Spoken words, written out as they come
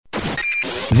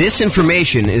This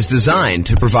information is designed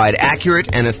to provide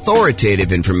accurate and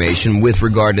authoritative information with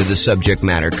regard to the subject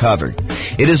matter covered.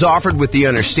 It is offered with the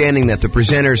understanding that the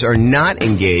presenters are not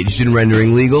engaged in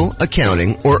rendering legal,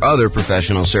 accounting, or other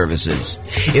professional services.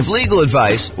 If legal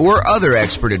advice or other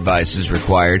expert advice is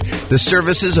required, the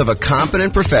services of a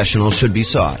competent professional should be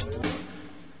sought.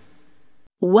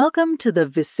 Welcome to the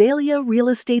Visalia Real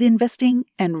Estate Investing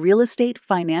and Real Estate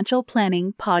Financial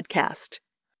Planning podcast.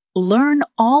 Learn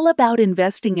all about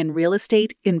investing in real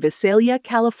estate in Visalia,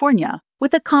 California,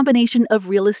 with a combination of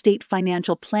real estate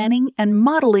financial planning and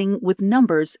modeling with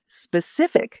numbers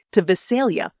specific to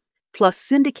Visalia, plus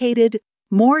syndicated,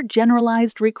 more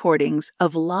generalized recordings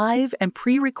of live and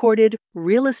pre-recorded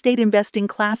real estate investing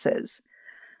classes.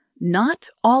 Not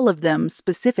all of them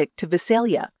specific to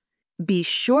Visalia. Be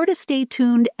sure to stay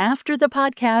tuned after the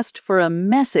podcast for a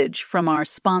message from our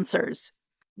sponsors.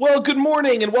 Well, good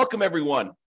morning and welcome,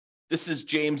 everyone. This is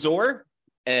James Orr,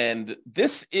 and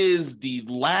this is the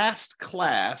last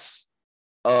class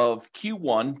of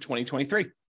Q1 2023.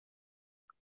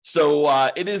 So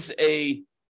it is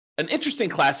an interesting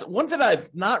class, one that I've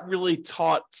not really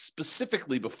taught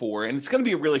specifically before, and it's going to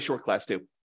be a really short class too.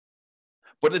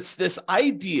 But it's this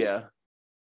idea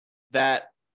that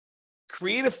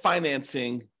creative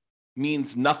financing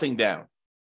means nothing down.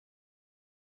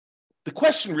 The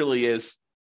question really is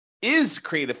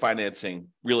creative financing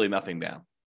really nothing down?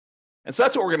 And so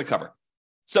that's what we're going to cover.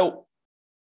 So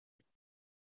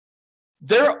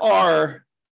there are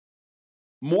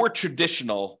more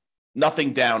traditional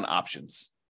nothing down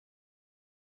options.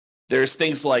 There's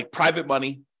things like private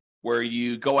money, where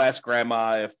you go ask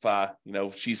grandma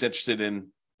if she's interested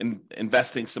in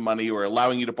investing some money or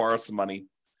allowing you to borrow some money.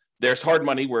 There's hard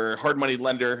money, where a hard money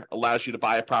lender allows you to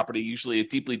buy a property, usually a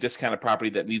deeply discounted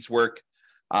property that needs work.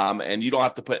 And you don't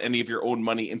have to put any of your own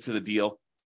money into the deal.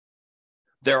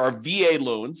 There are VA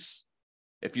loans,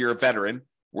 if you're a veteran,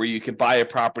 where you can buy a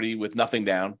property with nothing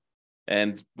down.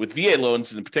 And with VA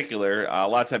loans in particular, a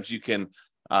lot of times you can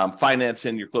finance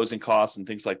in your closing costs and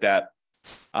things like that.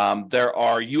 There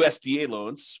are USDA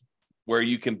loans, where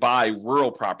you can buy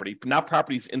rural property, but not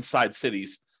properties inside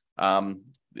cities.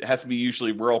 It has to be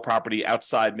usually rural property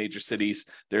outside major cities.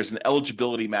 There's an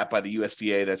eligibility map by the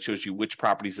USDA that shows you which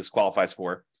properties this qualifies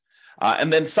for.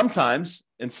 And then sometimes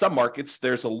in some markets,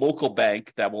 there's a local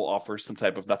bank that will offer some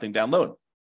type of nothing down loan.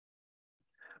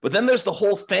 But then there's the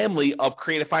whole family of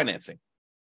creative financing.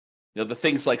 The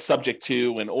things like subject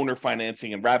to and owner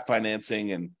financing and wrap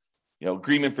financing and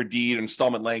agreement for deed,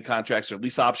 installment land contracts, or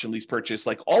lease option, lease purchase,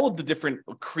 like all of the different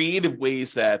creative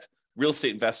ways that real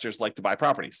estate investors like to buy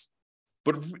properties.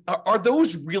 But are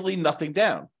those really nothing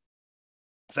down?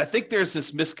 Because I think there's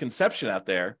this misconception out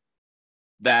there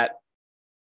that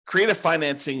creative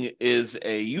financing is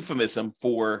a euphemism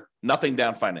for nothing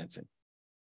down financing.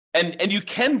 And you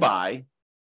can buy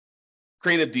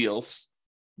creative deals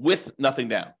with nothing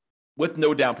down, with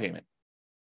no down payment.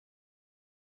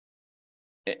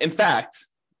 In fact,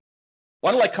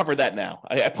 why don't I cover that now?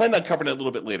 I plan on covering it a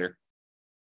little bit later,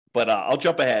 but I'll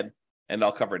jump ahead and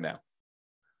I'll cover it now.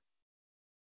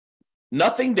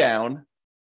 Nothing down,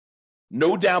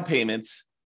 no down payments,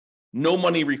 no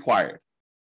money required.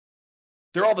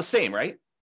 They're all the same, right?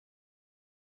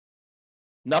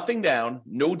 Nothing down,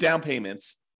 no down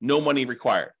payments, no money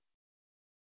required.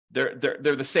 They're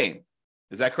the same.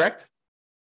 Is that correct?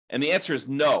 And the answer is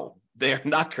no, they are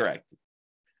not correct.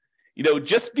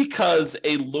 Just because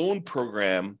a loan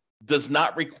program does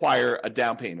not require a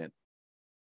down payment,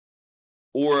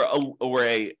 or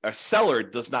a seller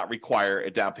does not require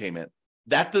a down payment,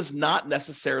 that does not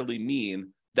necessarily mean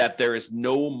that there is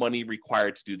no money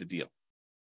required to do the deal.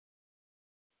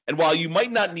 And while you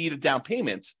might not need a down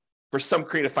payment for some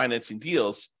creative financing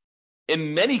deals,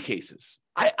 in many cases,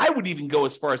 I would even go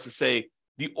as far as to say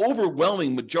the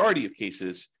overwhelming majority of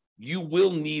cases, you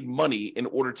will need money in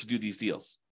order to do these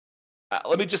deals.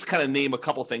 Let me just kind of name a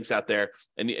couple things out there,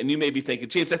 and you may be thinking,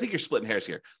 James, I think you're splitting hairs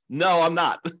here. No, I'm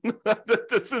not.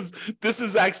 This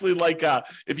is actually like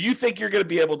if you think you're going to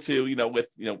be able to, with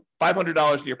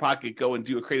 $500 in your pocket, go and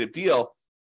do a creative deal,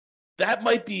 that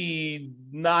might be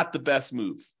not the best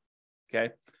move.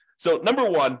 Okay, so number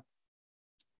one,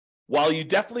 while you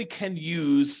definitely can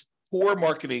use poor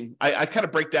marketing, I kind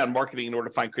of break down marketing in order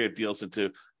to find creative deals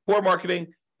into poor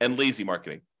marketing and lazy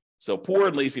marketing. So poor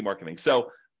and lazy marketing.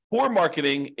 So poor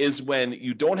marketing is when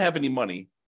you don't have any money,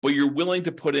 but you're willing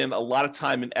to put in a lot of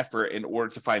time and effort in order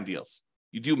to find deals.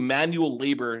 You do manual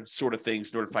labor sort of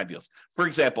things in order to find deals. For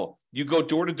example, you go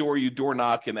door to door, you door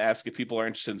knock and ask if people are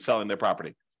interested in selling their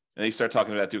property. And they start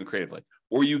talking about doing creatively.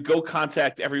 or you go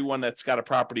contact everyone that's got a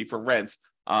property for rent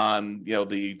on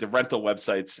the rental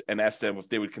websites and ask them if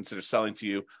they would consider selling to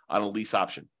you on a lease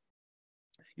option.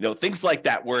 Things like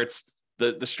that, where it's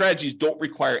the strategies don't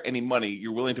require any money.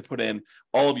 You're willing to put in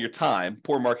all of your time,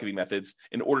 poor marketing methods,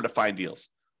 in order to find deals.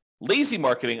 Lazy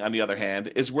marketing, on the other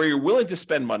hand, is where you're willing to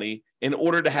spend money in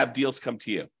order to have deals come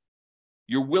to you.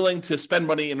 You're willing to spend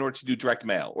money in order to do direct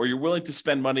mail, or you're willing to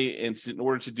spend money in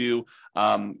order to do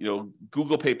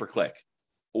Google pay-per-click,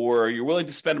 or you're willing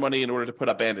to spend money in order to put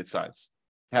up bandit signs,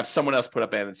 have someone else put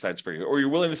up bandit signs for you, or you're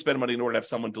willing to spend money in order to have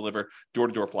someone deliver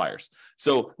door-to-door flyers.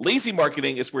 So lazy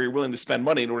marketing is where you're willing to spend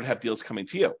money in order to have deals coming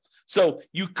to you. So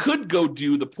you could go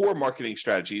do the poor marketing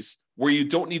strategies where you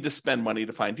don't need to spend money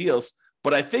to find deals.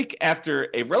 But I think after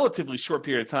a relatively short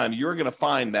period of time, you're going to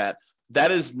find that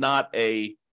that is not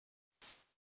a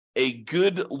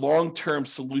good long-term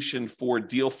solution for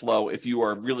deal flow if you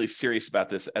are really serious about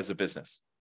this as a business.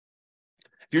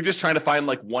 If you're just trying to find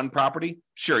like one property,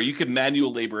 sure, you can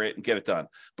manual labor it and get it done.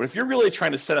 But if you're really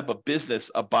trying to set up a business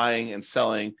of buying and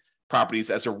selling properties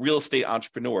as a real estate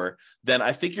entrepreneur, then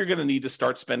I think you're going to need to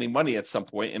start spending money at some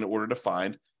point in order to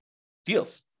find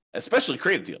deals, especially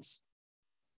creative deals.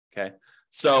 Okay.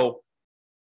 So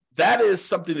that is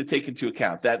something to take into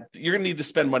account, that you're going to need to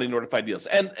spend money in order to find deals.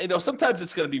 And, sometimes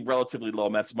it's going to be relatively low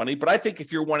amounts of money, but I think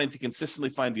if you're wanting to consistently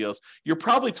find deals, you're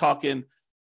probably talking,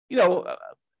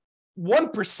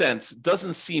 1%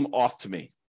 doesn't seem off to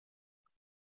me.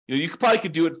 You probably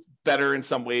could do it better in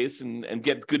some ways and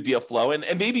get good deal flow. And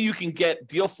maybe you can get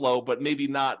deal flow, but maybe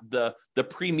not the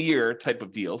premier type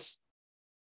of deals.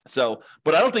 So,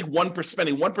 but I don't think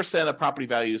spending 1% of property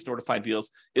values in order to find deals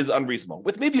is unreasonable,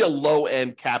 with maybe a low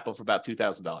end cap of about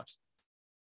 $2,000.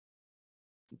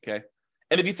 Okay.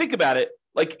 And if you think about it,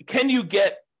 like, can you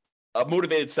get a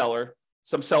motivated seller,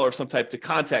 some seller of some type, to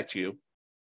contact you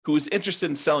who is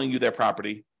interested in selling you their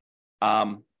property?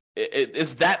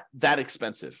 Is that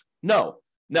expensive? No.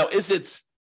 Now, is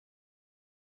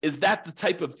that the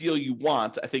type of deal you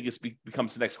want? I think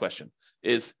becomes the next question.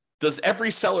 Does every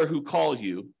seller who calls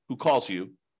you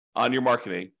on your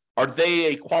marketing, are they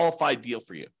a qualified deal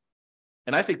for you?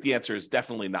 And I think the answer is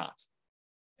definitely not.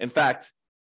 In fact,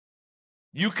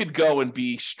 you could go and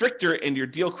be stricter in your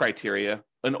deal criteria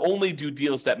and only do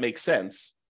deals that make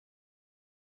sense.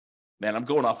 Man, I'm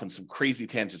going off on some crazy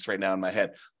tangents right now in my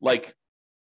head. Like,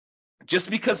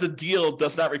 just because a deal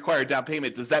does not require down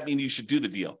payment, does that mean you should do the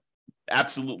deal?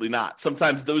 Absolutely not.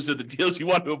 Sometimes those are the deals you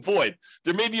want to avoid.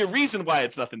 There may be a reason why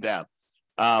it's nothing down.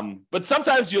 But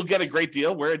sometimes you'll get a great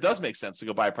deal where it does make sense to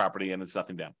go buy a property and it's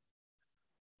nothing down.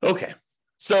 Okay.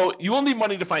 So you will need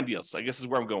money to find deals, I guess is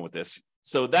where I'm going with this.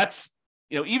 So that's,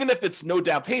 even if it's no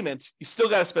down payment, you still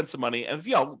got to spend some money. And,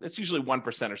 it's usually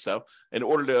 1% or so in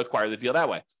order to acquire the deal that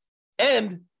way.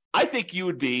 And I think you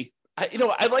would be,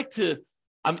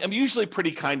 I'm usually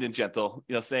pretty kind and gentle,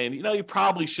 saying, you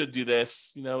probably should do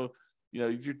this,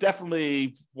 you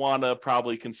definitely want to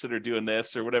probably consider doing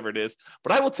this or whatever it is.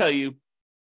 But I will tell you,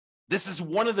 this is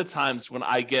one of the times when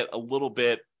I get a little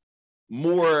bit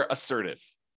more assertive.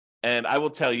 And I will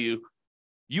tell you,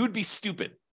 you would be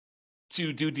stupid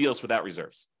to do deals without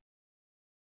reserves.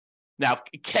 Now,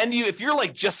 can you, if you're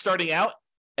like just starting out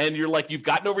and you're like, you've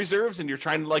got no reserves and you're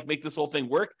trying to like make this whole thing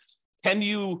work, can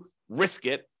you risk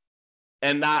it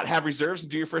and not have reserves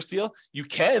and do your first deal? You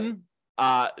can.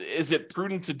 Is it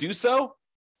prudent to do so?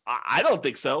 I don't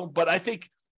think so, but I think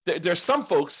there's some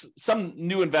folks, some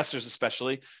new investors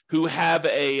especially, who have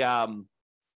their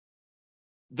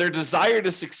desire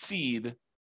to succeed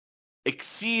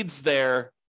exceeds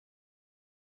their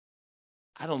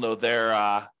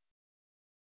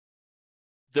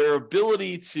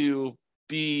ability to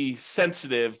be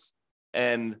sensitive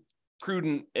and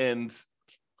prudent and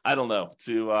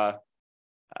to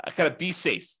kind of be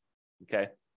safe. Okay.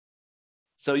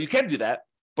 So you can do that,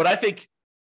 but I think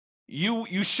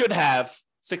you should have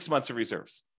 6 months of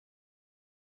reserves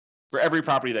for every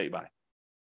property that you buy.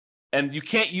 And you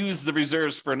can't use the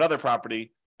reserves for another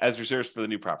property as reserves for the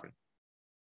new property.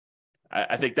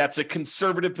 I think that's a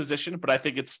conservative position, but I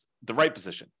think it's the right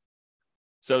position.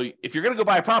 So if you're going to go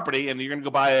buy a property and you're going to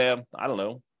go buy a,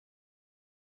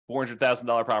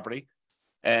 $400,000 property,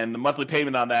 and the monthly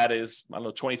payment on that is,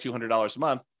 $2,200 a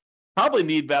month, probably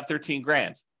need about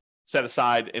 $13,000 set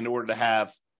aside in order to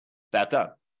have that done.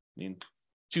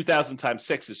 2,000 times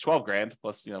 6 is $12,000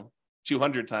 plus,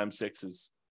 200 times 6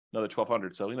 is another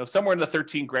 1,200. So, somewhere in the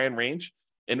 $13,000 range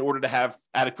in order to have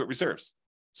adequate reserves.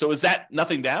 So is that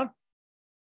nothing down?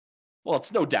 Well,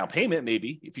 it's no down payment,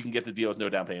 maybe, if you can get the deal with no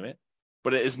down payment.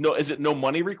 But is it no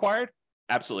money required?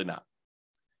 Absolutely not.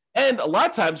 And a lot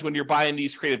of times when you're buying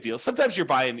these creative deals, sometimes you're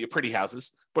buying your pretty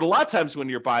houses, but a lot of times when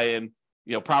you're buying,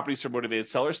 properties from motivated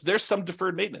sellers, there's some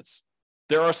deferred maintenance.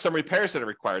 There are some repairs that are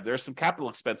required. There are some capital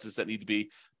expenses that need to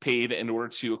be paid in order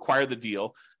to acquire the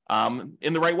deal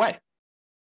in the right way.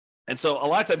 And so a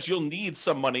lot of times you'll need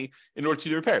some money in order to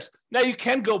do repairs. Now you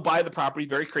can go buy the property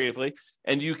very creatively,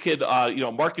 and you could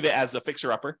market it as a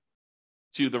fixer-upper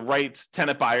to the right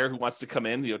tenant buyer who wants to come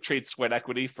in, trade sweat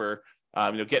equity for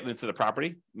getting into the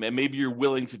property. Maybe you're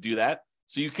willing to do that.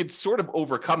 So you could sort of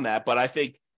overcome that. But I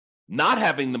think not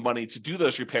having the money to do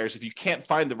those repairs, if you can't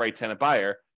find the right tenant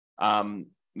buyer,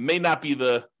 may not be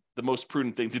the most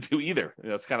prudent thing to do either.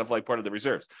 It's kind of like part of the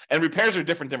reserves. And repairs are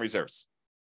different than reserves.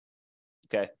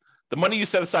 Okay. The money you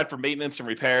set aside for maintenance and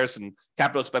repairs and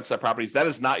capital expenses on properties, that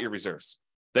is not your reserves.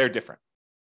 They're different.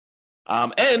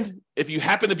 And if you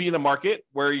happen to be in a market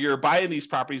where you're buying these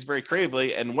properties very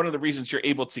creatively, and one of the reasons you're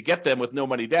able to get them with no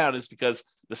money down is because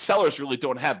the sellers really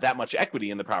don't have that much equity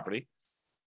in the property,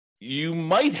 you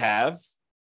might have,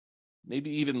 maybe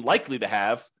even likely to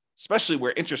have, especially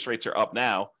where interest rates are up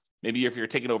now, maybe if you're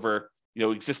taking over,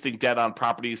 existing debt on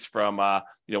properties from,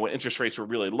 when interest rates were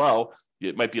really low,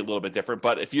 it might be a little bit different.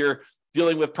 But if you're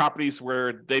dealing with properties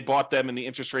where they bought them and the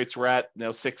interest rates were at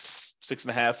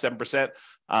 6.5%,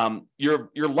 7%, you're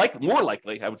more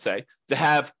likely, I would say, to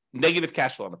have negative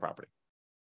cash flow on the property.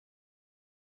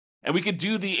 And we could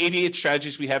do the 88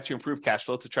 strategies we have to improve cash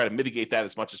flow to try to mitigate that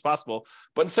as much as possible.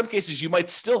 But in some cases, you might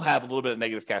still have a little bit of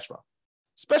negative cash flow,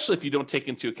 especially if you don't take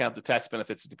into account the tax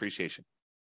benefits of depreciation.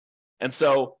 And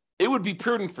so it would be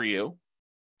prudent for you,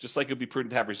 just like it would be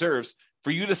prudent to have reserves,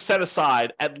 for you to set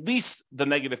aside at least the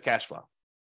negative cash flow.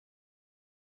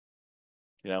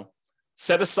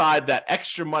 Set aside that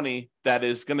extra money that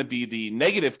is going to be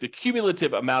the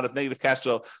cumulative amount of negative cash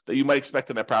flow that you might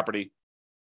expect in that property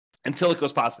until it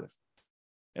goes positive.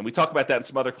 And we talk about that in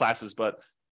some other classes, but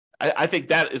I think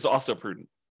that is also prudent.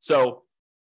 So,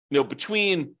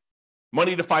 between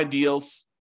money to find deals,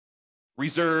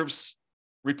 reserves,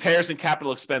 repairs and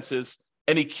capital expenses,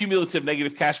 any cumulative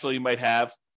negative cash flow you might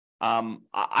have,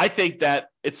 I think that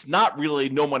it's not really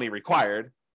no money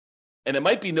required, and it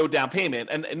might be no down payment.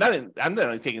 And I'm not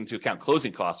only taking into account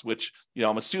closing costs, which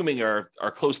I'm assuming are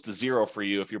close to zero for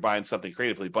you if you're buying something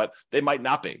creatively, but they might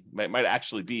not be. Might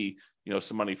actually be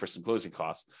some money for some closing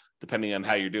costs, depending on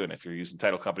how you're doing. If you're using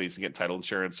title companies and getting title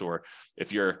insurance, or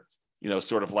if you're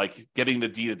sort of like getting the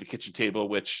deed at the kitchen table,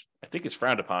 which I think is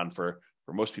frowned upon for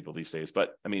most people these days.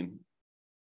 But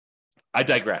I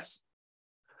digress.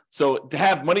 So to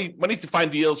have money to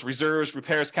find deals, reserves,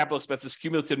 repairs, capital expenses,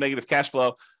 cumulative negative cash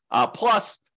flow,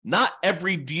 plus not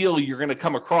every deal you're going to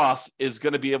come across is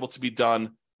going to be able to be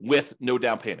done with no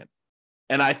down payment.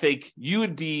 And I think you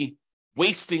would be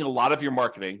wasting a lot of your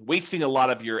marketing, wasting a lot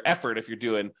of your effort if you're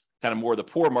doing kind of more of the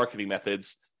poor marketing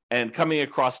methods and coming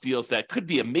across deals that could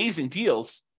be amazing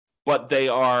deals, but they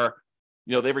are,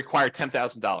 they require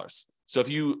 $10,000. So if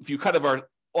you kind of are,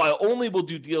 I only will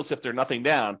do deals if they're nothing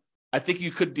down, I think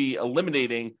you could be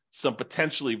eliminating some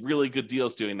potentially really good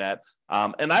deals doing that.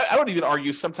 And I would even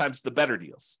argue sometimes the better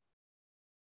deals.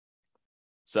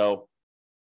 So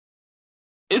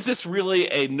is this really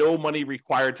a no money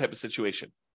required type of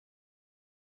situation?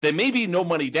 There may be no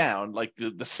money down, like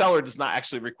the seller does not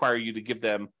actually require you to give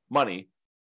them money,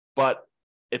 but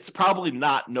it's probably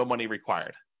not no money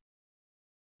required.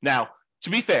 Now, to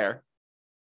be fair,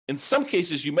 in some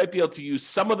cases, you might be able to use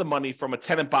some of the money from a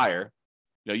tenant buyer.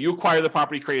 You acquire the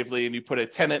property creatively and you put a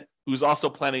tenant who's also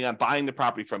planning on buying the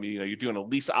property from you. You're doing a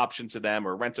lease option to them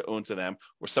or rent to own to them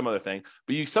or some other thing.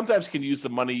 But you sometimes can use the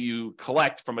money you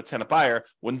collect from a tenant buyer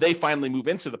when they finally move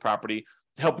into the property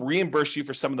to help reimburse you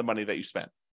for some of the money that you spent.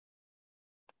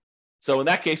 So in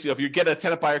that case, if you get a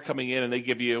tenant buyer coming in and they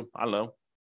give you, 1%,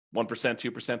 2%,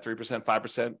 3%,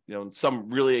 5%, in some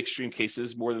really extreme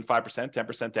cases, more than 5%,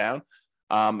 10% down,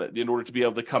 in order to be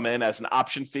able to come in as an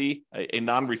option fee, a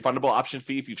non-refundable option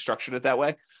fee if you've structured it that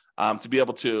way, to be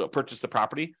able to purchase the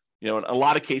property. In a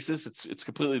lot of cases, it's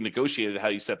completely negotiated how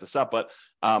you set this up, but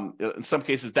in some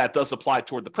cases that does apply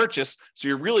toward the purchase. So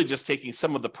you're really just taking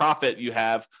some of the profit you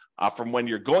have from when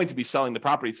you're going to be selling the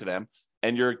property to them,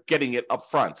 and you're getting it up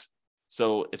front.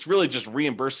 So it's really just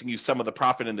reimbursing you some of the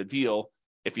profit in the deal,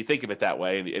 if you think of it that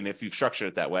way, and if you've structured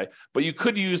it that way. But you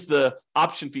could use the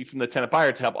option fee from the tenant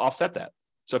buyer to help offset that.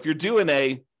 So if you're doing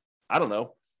a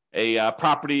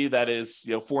property that is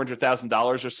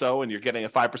 $400,000 or so, and you're getting a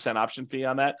 5% option fee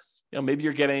on that, maybe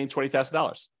you're getting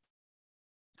 $20,000,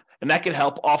 and that could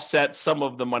help offset some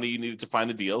of the money you needed to find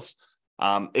the deals.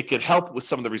 It could help with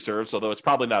some of the reserves, although it's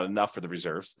probably not enough for the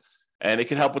reserves, and it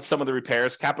can help with some of the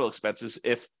repairs, capital expenses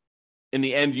if in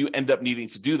the end, you end up needing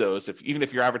to do those. Even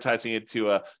if you're advertising it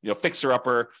to a fixer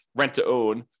upper, rent to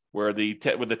own, where the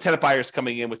tenant buyer is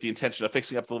coming in with the intention of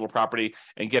fixing up the little property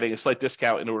and getting a slight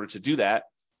discount in order to do that.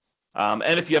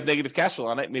 And if you have negative cash flow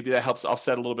on it, maybe that helps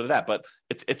offset a little bit of that. But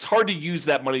it's hard to use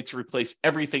that money to replace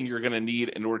everything you're going to need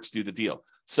in order to do the deal.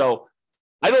 So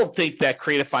I don't think that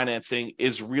creative financing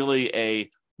is really a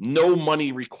no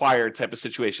money required type of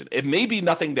situation. It may be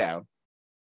nothing down,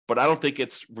 but I don't think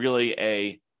it's really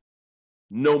a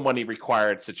no money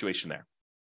required situation there.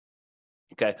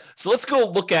 Okay, so let's go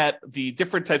look at the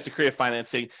different types of creative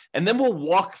financing, and then we'll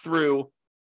walk through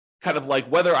kind of like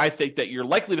whether I think that you're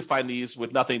likely to find these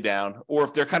with nothing down, or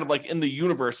if they're kind of like in the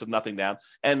universe of nothing down,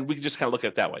 and we can just kind of look at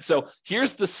it that way. So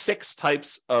here's the 6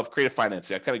 types of creative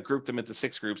financing. I kind of grouped them into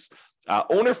 6 groups.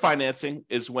 Owner financing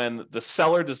is when the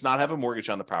seller does not have a mortgage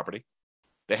on the property.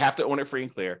 They have to own it free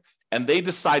and clear, and they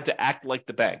decide to act like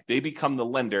the bank. They become the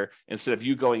lender instead of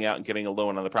you going out and getting a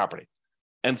loan on the property.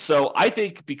 And so I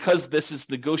think because this is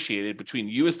negotiated between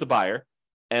you as the buyer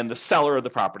and the seller of the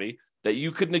property, that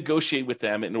you could negotiate with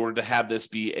them in order to have this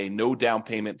be a no down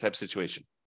payment type situation.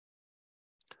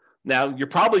 Now, you're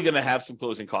probably going to have some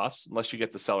closing costs unless you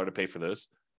get the seller to pay for those.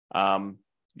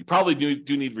 You probably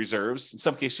do need reserves. In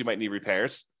some cases, you might need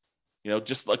repairs,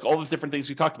 just like all the different things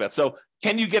we talked about. So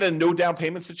can you get a no down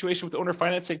payment situation with owner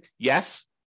financing? Yes.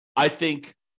 I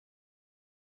think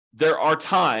there are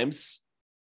times,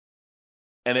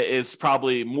 and it is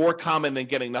probably more common than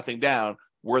getting nothing down,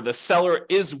 where the seller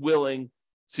is willing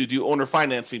to do owner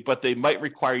financing, but they might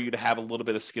require you to have a little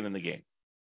bit of skin in the game,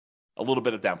 a little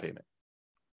bit of down payment.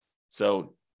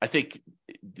 So I think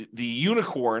the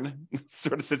unicorn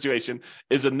sort of situation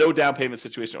is a no down payment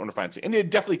situation, owner financing, and you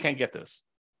definitely can get this.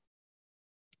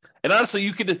 And honestly,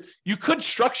 you could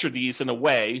structure these in a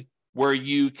way where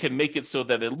you can make it so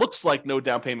that it looks like no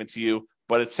down payment to you,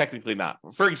 but it's technically not.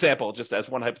 For example, just as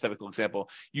one hypothetical example,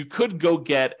 you could go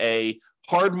get a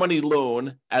hard money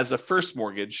loan as a first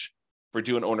mortgage for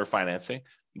doing owner financing,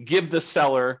 give the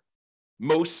seller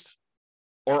most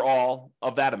or all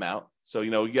of that amount. So,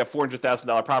 you have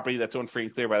 $400,000 property that's owned free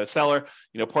and clear by the seller.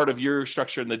 Part of your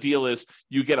structure in the deal is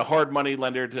you get a hard money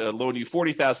lender to loan you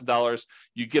 $40,000.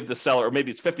 You give the seller, or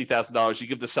maybe it's $50,000. You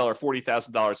give the seller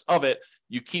 $40,000 of it.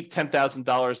 You keep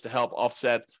 $10,000 to help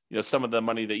offset, some of the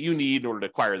money that you need in order to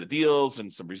acquire the deals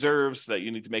and some reserves that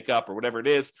you need to make up or whatever it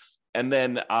is. And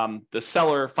then the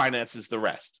seller finances the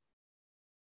rest.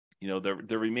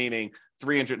 The remaining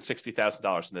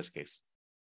 $360,000 in this case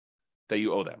that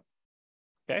you owe them.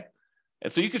 Okay.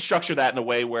 And so you could structure that in a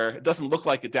way where it doesn't look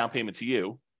like a down payment to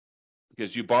you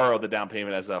because you borrow the down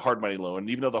payment as a hard money loan.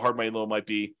 Even though the hard money loan might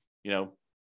be,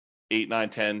 8, 9,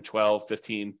 10, 12,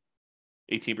 15,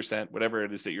 18%, whatever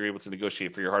it is that you're able to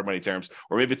negotiate for your hard money terms,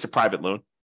 or maybe it's a private loan.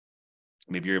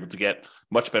 Maybe you're able to get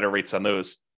much better rates on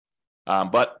those.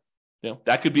 But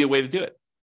that could be a way to do it.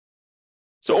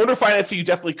 So owner financing, you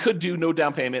definitely could do no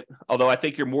down payment, although I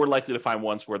think you're more likely to find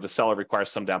ones where the seller requires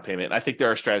some down payment. And I think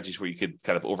there are strategies where you could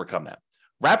kind of overcome that.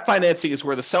 Wrap financing is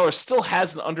where the seller still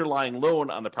has an underlying loan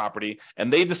on the property,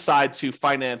 and they decide to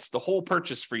finance the whole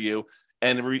purchase for you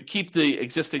and keep the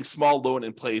existing small loan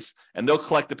in place, and they'll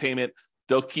collect the payment.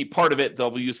 They'll keep part of it.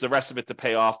 They'll use the rest of it to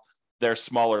pay off their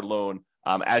smaller loan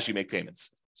as you make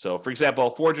payments. So, for example,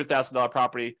 $400,000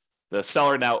 property, the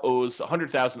seller now owes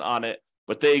 $100,000 on it,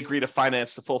 but they agree to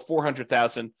finance the full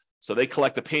 $400,000. So they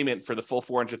collect the payment for the full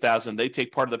 $400,000. They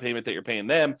take part of the payment that you're paying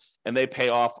them, and they pay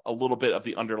off a little bit of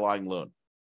the underlying loan.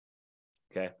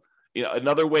 Okay.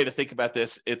 Another way to think about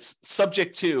this, it's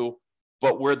subject to,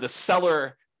 but where the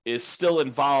seller is still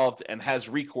involved and has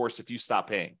recourse if you stop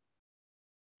paying.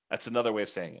 That's another way of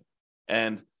saying it.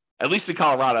 And at least in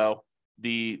Colorado,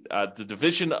 the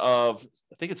division of,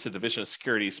 I think it's the Division of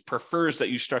Securities, prefers that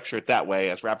you structure it that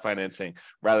way as wrap financing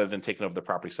rather than taking over the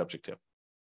property subject to.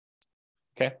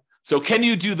 Okay. So can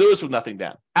you do those with nothing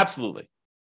down? Absolutely.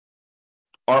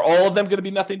 Are all of them going to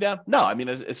be nothing down? No. I mean,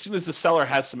 as soon as the seller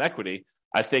has some equity,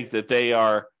 I think that they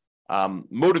are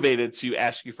motivated to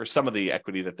ask you for some of the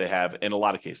equity that they have in a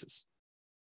lot of cases.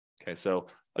 Okay. So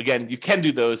again, you can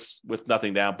do those with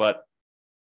nothing down, but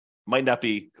might not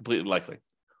be completely likely.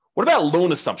 What about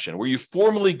loan assumption, where you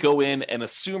formally go in and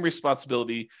assume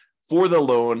responsibility for the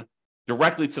loan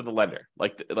directly to the lender?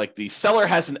 Like the seller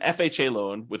has an FHA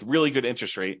loan with really good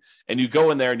interest rate, and you go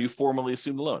in there and you formally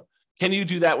assume the loan. Can you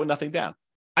do that with nothing down?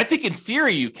 I think in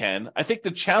theory you can. I think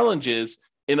the challenge is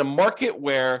in a market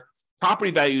where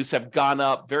property values have gone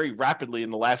up very rapidly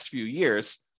in the last few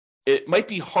years, it might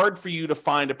be hard for you to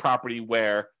find a property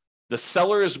where the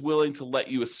seller is willing to let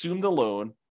you assume the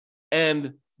loan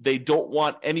and they don't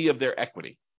want any of their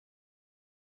equity.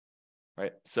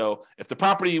 right? So if the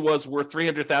property was worth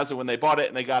 $300,000 when they bought it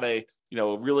and they got a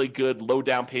really good low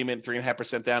down payment,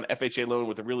 3.5% down FHA loan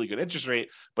with a really good interest rate,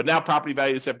 but now property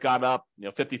values have gone up,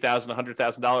 $50,000,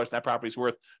 $100,000, and that property is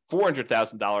worth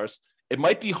 $400,000. It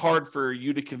might be hard for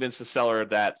you to convince the seller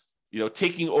that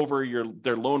taking over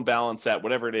their loan balance at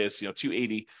whatever it is,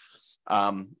 280,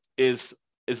 is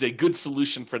a good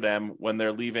solution for them when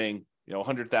they're leaving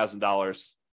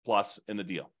 $100,000 plus in the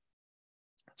deal.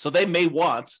 So they may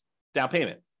want down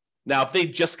payment. Now, if they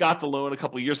just got the loan a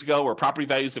couple of years ago, where property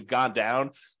values have gone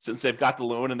down since they've got the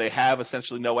loan and they have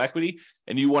essentially no equity,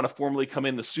 and you want to formally come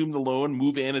in, assume the loan,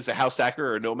 move in as a house hacker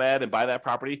or a nomad and buy that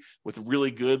property with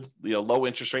really good, low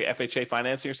interest rate FHA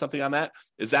financing or something on that,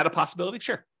 is that a possibility?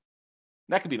 Sure.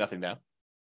 That could be nothing down.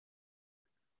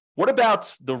 What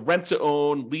about the rent to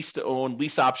own, lease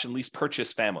option, lease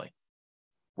purchase family,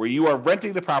 where you are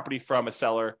renting the property from a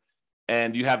seller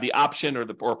and you have the option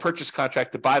or purchase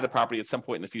contract to buy the property at some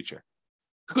point in the future?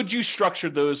 Could you structure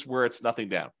those where it's nothing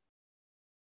down?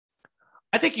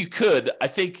 I think you could. I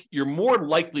think you're more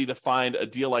likely to find a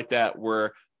deal like that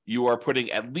where you are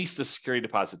putting at least a security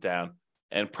deposit down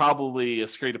and probably a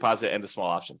security deposit and a small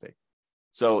option fee.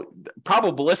 So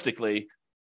probabilistically,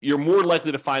 you're more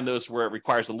likely to find those where it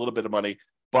requires a little bit of money.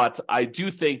 But I do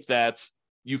think that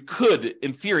you could,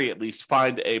 in theory at least,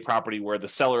 find a property where the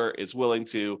seller is willing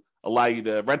to allow you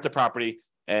to rent the property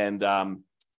and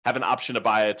have an option to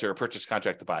buy it or a purchase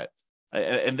contract to buy it.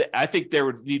 And I think there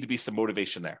would need to be some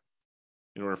motivation there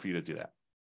in order for you to do that.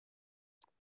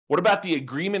 What about the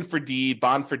agreement for deed,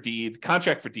 bond for deed,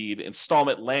 contract for deed,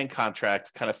 installment land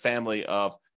contract kind of family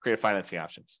of creative financing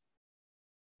options?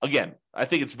 Again, I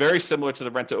think it's very similar to the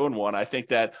rent to own one. I think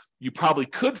that you probably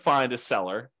could find a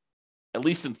seller, at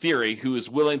least in theory, who is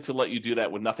willing to let you do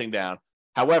that with nothing down.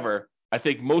 However, I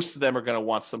think most of them are going to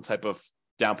want some type of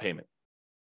down payment.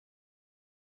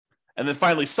 And then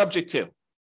finally, subject to.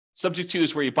 Subject to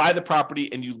is where you buy the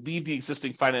property and you leave the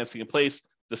existing financing in place.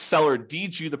 The seller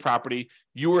deeds you the property.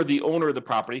 You are the owner of the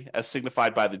property, as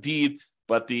signified by the deed,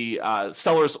 but the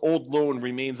seller's old loan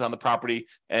remains on the property.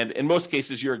 And in most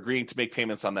cases, you're agreeing to make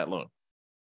payments on that loan.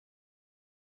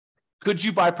 Could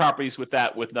you buy properties with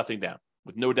that with nothing down,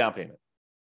 with no down payment?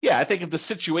 Yeah, I think if the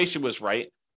situation was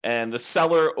right and the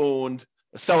seller owed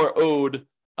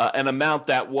an amount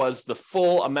that was the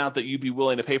full amount that you'd be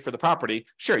willing to pay for the property,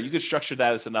 sure, you could structure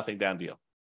that as a nothing down deal.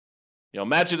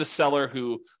 Imagine a seller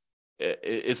who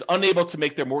is unable to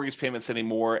make their mortgage payments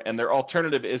anymore, and their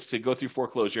alternative is to go through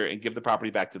foreclosure and give the property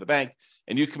back to the bank.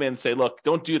 And you come in and say, look,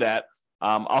 don't do that.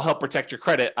 I'll help protect your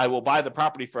credit. I will buy the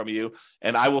property from you,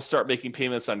 and I will start making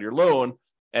payments on your loan.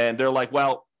 And they're like,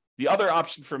 well, the other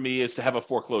option for me is to have a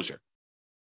foreclosure.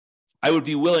 I would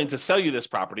be willing to sell you this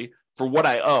property for what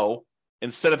I owe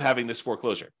instead of having this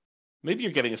foreclosure. Maybe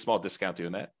you're getting a small discount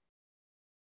doing that.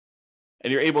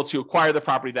 And you're able to acquire the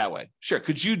property that way. Sure.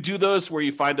 Could you do those where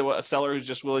you find a seller who's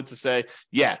just willing to say,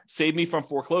 yeah, save me from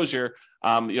foreclosure,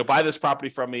 buy this property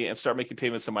from me and start making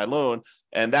payments on my loan,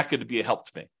 and that could be a help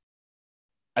to me?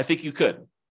 I think you could.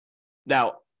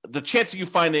 Now, the chance of you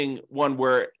finding one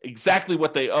where exactly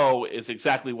what they owe is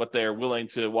exactly what they're willing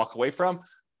to walk away from,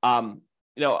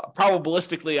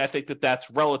 probabilistically, I think that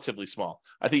that's relatively small.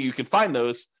 I think you can find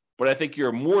those, but I think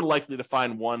you're more likely to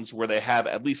find ones where they have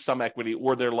at least some equity,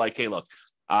 or they're like, hey, look,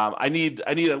 I need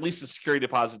at least a security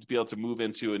deposit to be able to move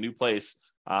into a new place.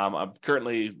 I'm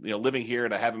currently living here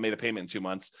and I haven't made a payment in 2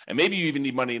 months. And maybe you even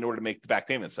need money in order to make the back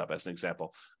payments up, as an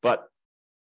example. But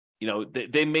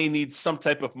they may need some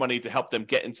type of money to help them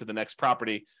get into the next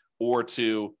property, or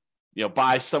to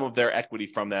buy some of their equity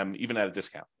from them, even at a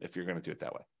discount, if you're going to do it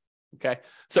that way. Okay,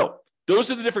 so those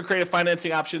are the different creative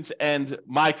financing options, and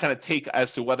my kind of take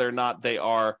as to whether or not they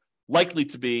are likely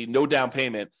to be no down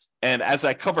payment. And as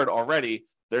I covered already,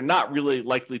 they're not really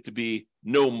likely to be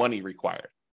no money required.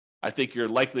 I think you're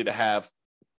likely to have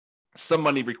some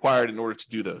money required in order to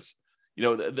do those.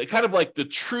 The kind of like the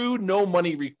true no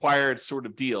money required sort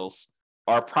of deals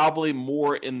are probably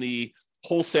more in the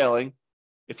wholesaling,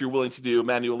 if you're willing to do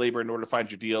manual labor in order to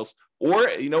find your deals, or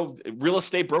real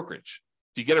estate brokerage.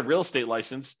 If you get a real estate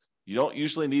license, you don't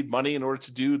usually need money in order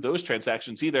to do those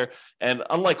transactions either. And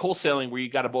unlike wholesaling, where you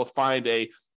got to both find a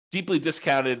deeply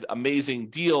discounted, amazing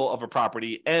deal of a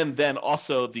property, and then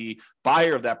also the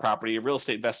buyer of that property, a real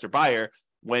estate investor buyer,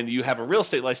 when you have a real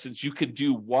estate license, you could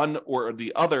do one or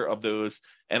the other of those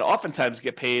and oftentimes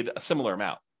get paid a similar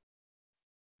amount.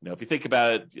 If you think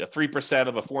about it, 3%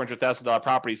 of a $400,000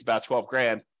 property is about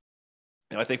 $12,000.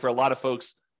 I think for a lot of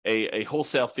folks, a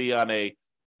wholesale fee on an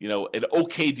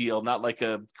okay deal, not like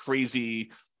a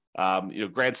crazy,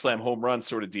 grand slam home run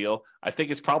sort of deal, I think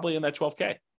is probably in that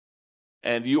 $12,000.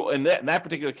 And you, in that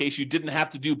particular case, you didn't have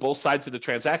to do both sides of the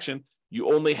transaction.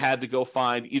 You only had to go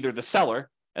find either the seller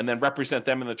and then represent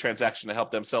them in the transaction to help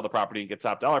them sell the property and get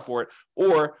top dollar for it,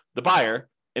 or the buyer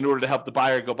in order to help the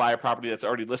buyer go buy a property that's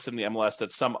already listed in the MLS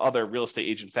that some other real estate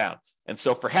agent found. And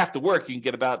so for half the work, you can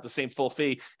get about the same full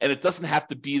fee, and it doesn't have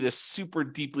to be this super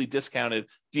deeply discounted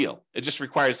deal. It just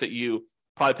requires that you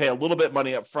probably pay a little bit of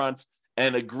money up front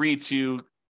and agree to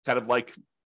kind of like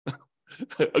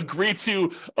agree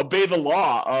to obey the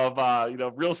law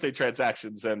of real estate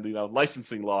transactions and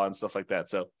licensing law and stuff like that.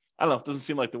 So I don't know, it doesn't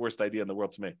seem like the worst idea in the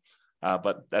world to me,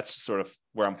 but that's sort of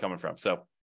where I'm coming from. So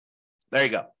there you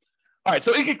go. All right,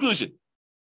 so in conclusion,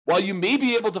 while you may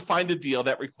be able to find a deal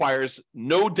that requires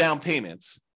no down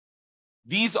payments,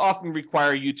 these often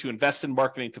require you to invest in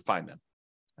marketing to find them.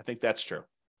 I think that's true.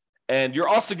 And you're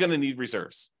also going to need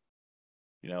reserves.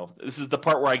 This is the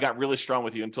part where I got really strong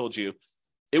with you and told you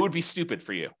it would be stupid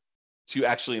for you to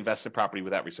actually invest in property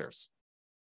without reserves.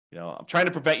 I'm trying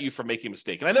to prevent you from making a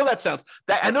mistake. And I know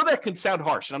that can sound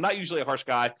harsh, and I'm not usually a harsh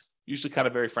guy, usually kind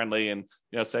of very friendly and,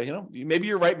 say, maybe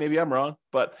you're right, maybe I'm wrong.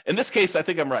 But in this case, I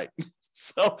think I'm right.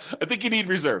 So I think you need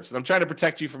reserves, and I'm trying to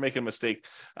protect you from making a mistake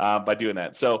by doing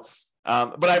that. So,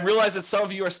 but I realize that some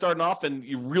of you are starting off and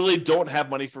you really don't have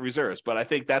money for reserves, but I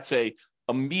think that's a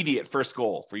immediate first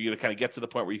goal for you to kind of get to the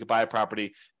point where you can buy a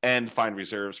property and find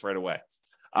reserves right away.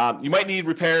 You might need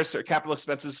repairs or capital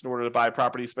expenses in order to buy a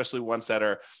property, especially ones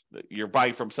that you're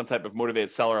buying from some type of motivated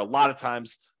seller. A lot of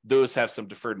times those have some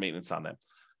deferred maintenance on them.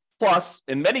 Plus,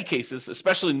 in many cases,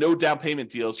 especially no down payment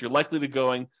deals, you're likely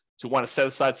to want to set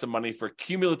aside some money for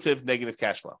cumulative negative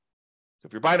cash flow. So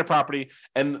if you're buying a property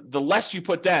and the less you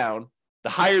put down,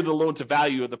 the higher the loan to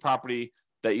value of the property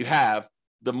that you have,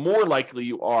 the more likely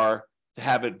you are to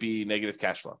have it be negative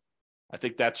cash flow. I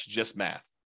think that's just math.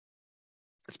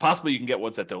 It's possible you can get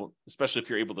ones that don't, especially if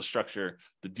you're able to structure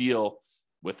the deal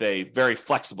with a very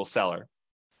flexible seller.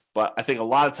 But I think a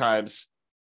lot of times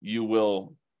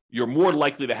you're more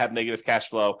likely to have negative cash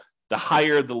flow the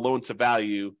higher the loan to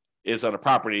value is on a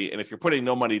property. And if you're putting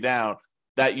no money down,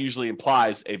 that usually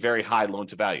implies a very high loan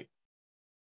to value.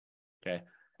 Okay.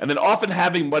 And then often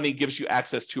having money gives you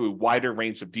access to a wider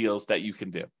range of deals that you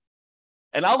can do.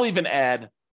 And I'll even add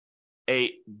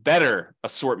a better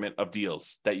assortment of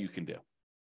deals that you can do.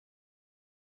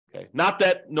 Okay. Not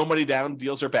that no money down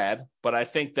deals are bad, but I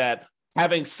think that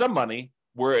having some money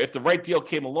where if the right deal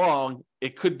came along,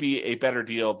 it could be a better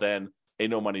deal than a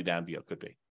no money down deal could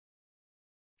be.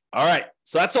 All right.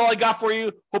 So that's all I got for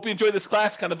you. Hope you enjoyed this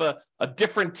class, kind of a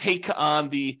different take on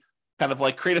the kind of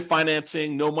like creative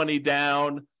financing, no money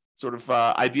down sort of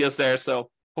ideas there. So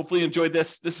hopefully you enjoyed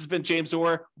this. This has been James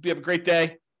Orr. Hope you have a great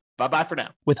day. Bye-bye for now.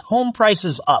 With home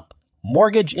prices up,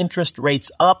 mortgage interest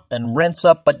rates up, and rents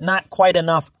up, but not quite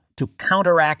enough to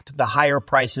counteract the higher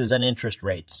prices and interest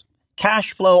rates,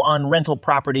 cash flow on rental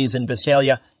properties in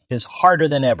Visalia is harder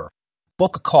than ever.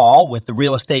 Book a call with the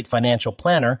Real Estate Financial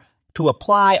Planner to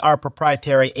apply our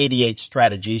proprietary 88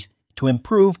 strategies to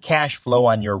improve cash flow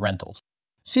on your rentals.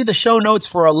 See the show notes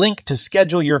for a link to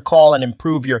schedule your call and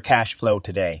improve your cash flow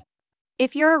today.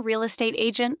 If you're a real estate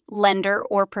agent, lender,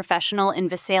 or professional in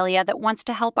Visalia that wants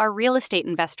to help our real estate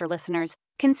investor listeners,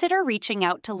 consider reaching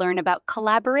out to learn about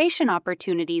collaboration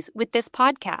opportunities with this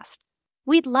podcast.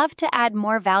 We'd love to add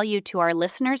more value to our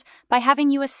listeners by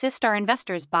having you assist our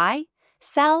investors buy,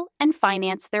 sell, and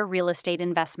finance their real estate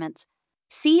investments.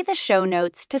 See the show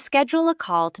notes to schedule a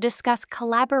call to discuss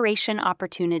collaboration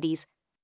opportunities